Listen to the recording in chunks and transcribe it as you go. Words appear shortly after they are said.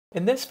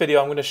In this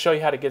video, I'm going to show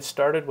you how to get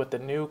started with the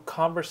new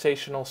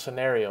conversational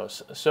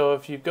scenarios. So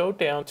if you go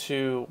down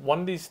to one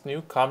of these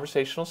new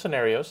conversational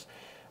scenarios,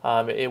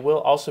 it will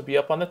also be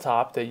up on the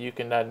top that you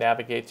can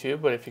navigate to,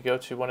 but if you go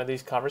to one of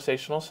these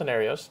conversational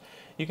scenarios,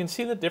 you can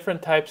see the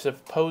different types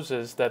of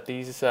poses that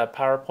these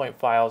PowerPoint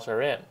files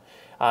are in.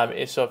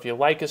 So if you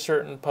like a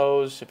certain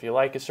pose, if you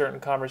like a certain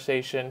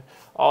conversation,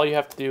 all you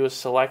have to do is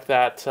select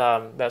that,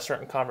 that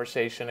certain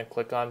conversation and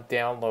click on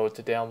download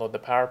to download the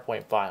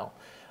PowerPoint file.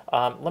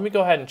 Let me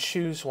go ahead and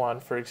choose one,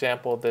 for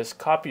example, this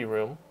copy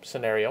room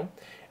scenario.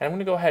 And I'm going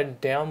to go ahead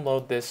and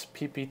download this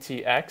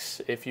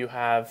PPTX if you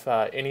have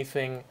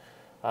anything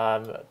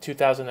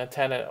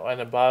 2010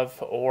 and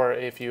above, or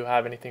if you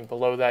have anything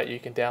below that, you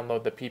can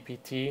download the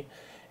PPT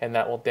and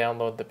that will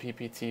download the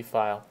PPT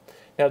file.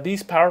 Now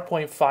these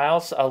PowerPoint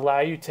files allow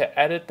you to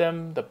edit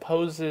them, the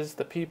poses,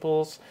 the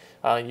peoples.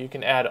 You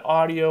can add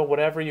audio,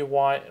 whatever you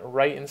want,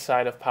 right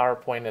inside of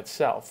PowerPoint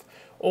itself.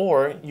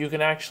 Or you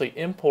can actually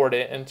import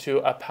it into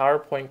a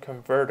PowerPoint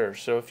converter.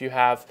 So if you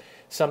have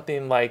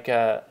something like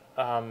a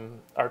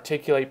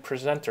Articulate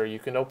Presenter, you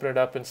can open it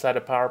up inside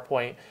of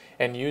PowerPoint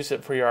and use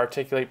it for your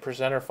Articulate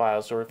Presenter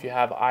files. Or if you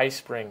have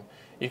iSpring,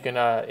 you can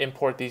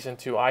import these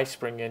into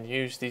iSpring and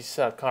use these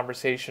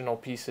conversational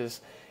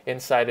pieces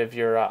inside of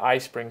your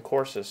iSpring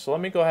courses. So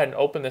let me go ahead and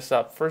open this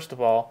up first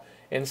of all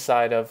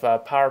inside of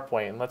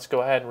PowerPoint, and let's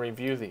go ahead and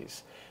review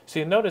these. So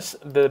you notice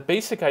the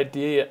basic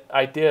idea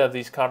of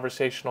these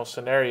conversational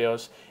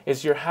scenarios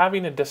is you're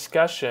having a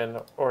discussion,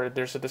 or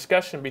there's a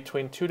discussion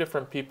between two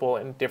different people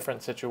in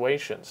different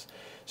situations.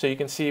 So you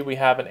can see we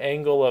have an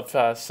angle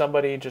of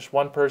somebody, just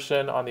one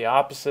person. On the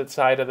opposite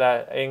side of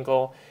that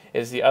angle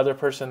is the other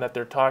person that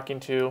they're talking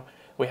to.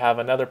 We have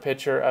another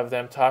picture of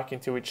them talking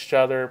to each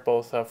other,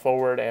 both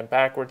forward and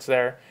backwards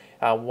there.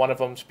 One of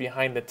them's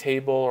behind the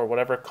table or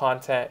whatever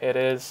content it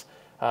is.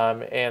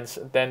 And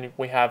then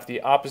we have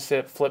the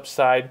opposite flip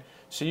side.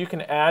 So you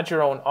can add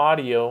your own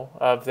audio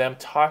of them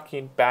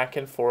talking back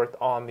and forth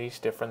on these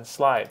different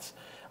slides.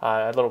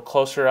 A little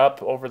closer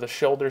up over the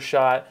shoulder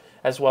shot,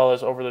 as well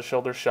as over the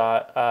shoulder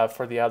shot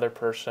for the other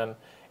person.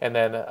 And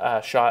then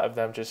a shot of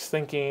them just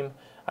thinking,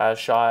 a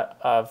shot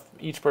of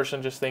each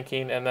person just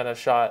thinking, and then a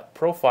shot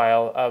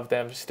profile of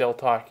them still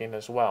talking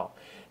as well.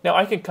 Now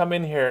I can come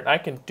in here and I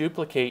can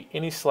duplicate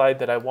any slide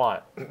that I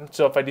want.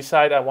 So if I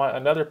decide I want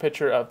another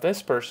picture of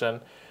this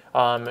person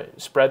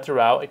spread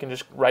throughout, I can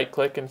just right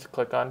click and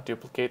click on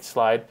duplicate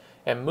slide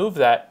and move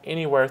that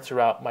anywhere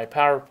throughout my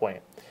PowerPoint.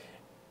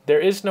 There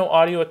is no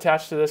audio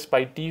attached to this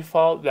by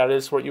default. That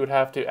is what you would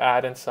have to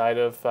add inside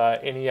of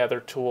any other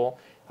tool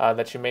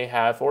that you may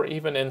have, or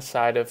even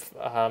inside of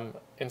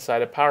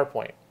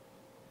PowerPoint.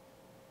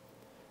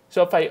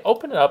 So if I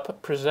open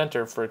up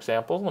Presenter, for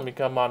example, let me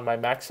come on my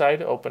Mac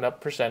side, open up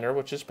Presenter,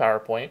 which is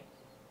PowerPoint.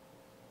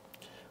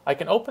 I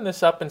can open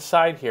this up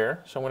inside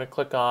here. So I'm going to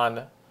click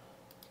on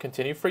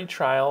Continue Free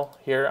Trial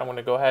here. I'm going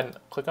to go ahead and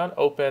click on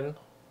Open,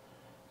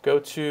 go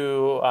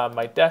to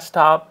my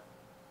desktop,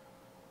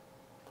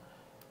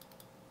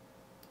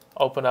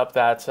 open up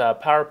that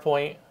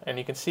PowerPoint, and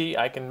you can see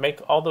I can make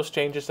all those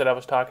changes that I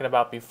was talking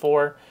about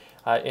before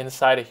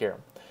inside of here.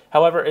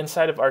 However,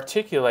 inside of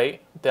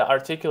Articulate, the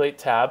Articulate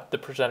tab, the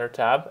Presenter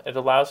tab, it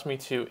allows me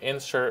to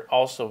insert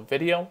also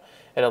video.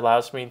 It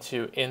allows me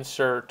to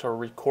insert or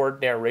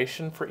record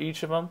narration for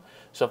each of them.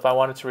 So if I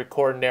wanted to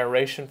record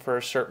narration for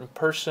a certain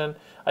person,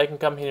 I can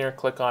come here,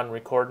 click on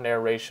Record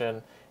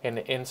Narration, and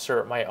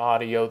insert my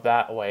audio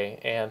that way,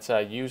 and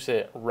use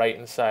it right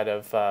inside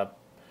of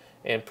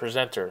in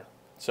Presenter.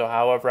 So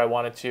however I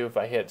wanted to, if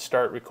I hit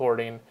Start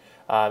Recording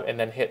and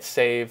then hit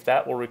Save,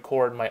 that will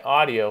record my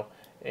audio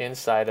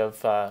inside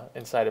of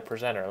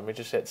Presenter. Let me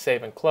just hit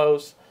Save and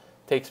Close.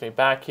 Takes me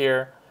back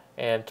here,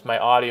 and my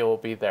audio will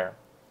be there.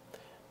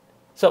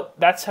 So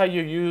that's how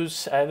you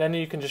use, and then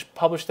you can just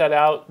publish that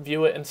out,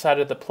 view it inside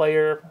of the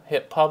player,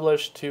 hit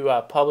Publish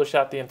to publish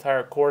out the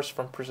entire course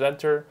from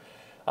Presenter.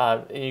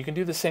 And you can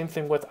do the same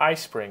thing with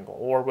iSpring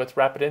or with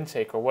Rapid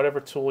Intake or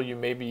whatever tool you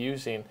may be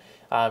using.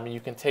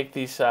 You can take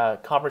these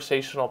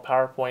conversational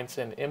PowerPoints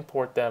and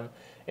import them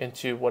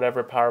into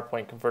whatever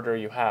PowerPoint converter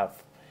you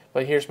have.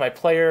 But here's my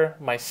player,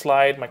 my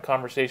slide, my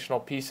conversational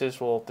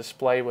pieces will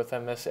display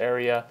within this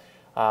area.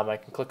 I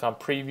can click on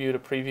Preview to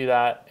preview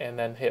that, and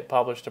then hit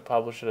Publish to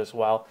publish it as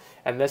well.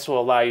 And this will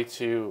allow you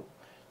to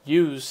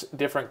use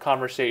different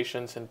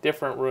conversations in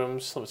different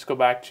rooms. So let's go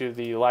back to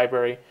the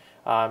library.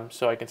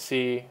 So I can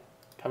see,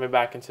 coming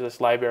back into this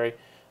library,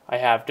 I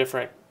have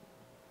different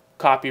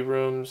copy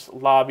rooms,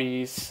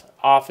 lobbies,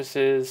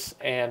 offices,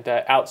 and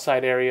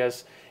outside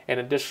areas. And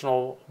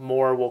additional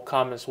more will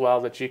come as well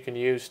that you can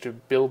use to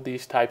build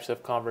these types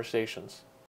of conversations.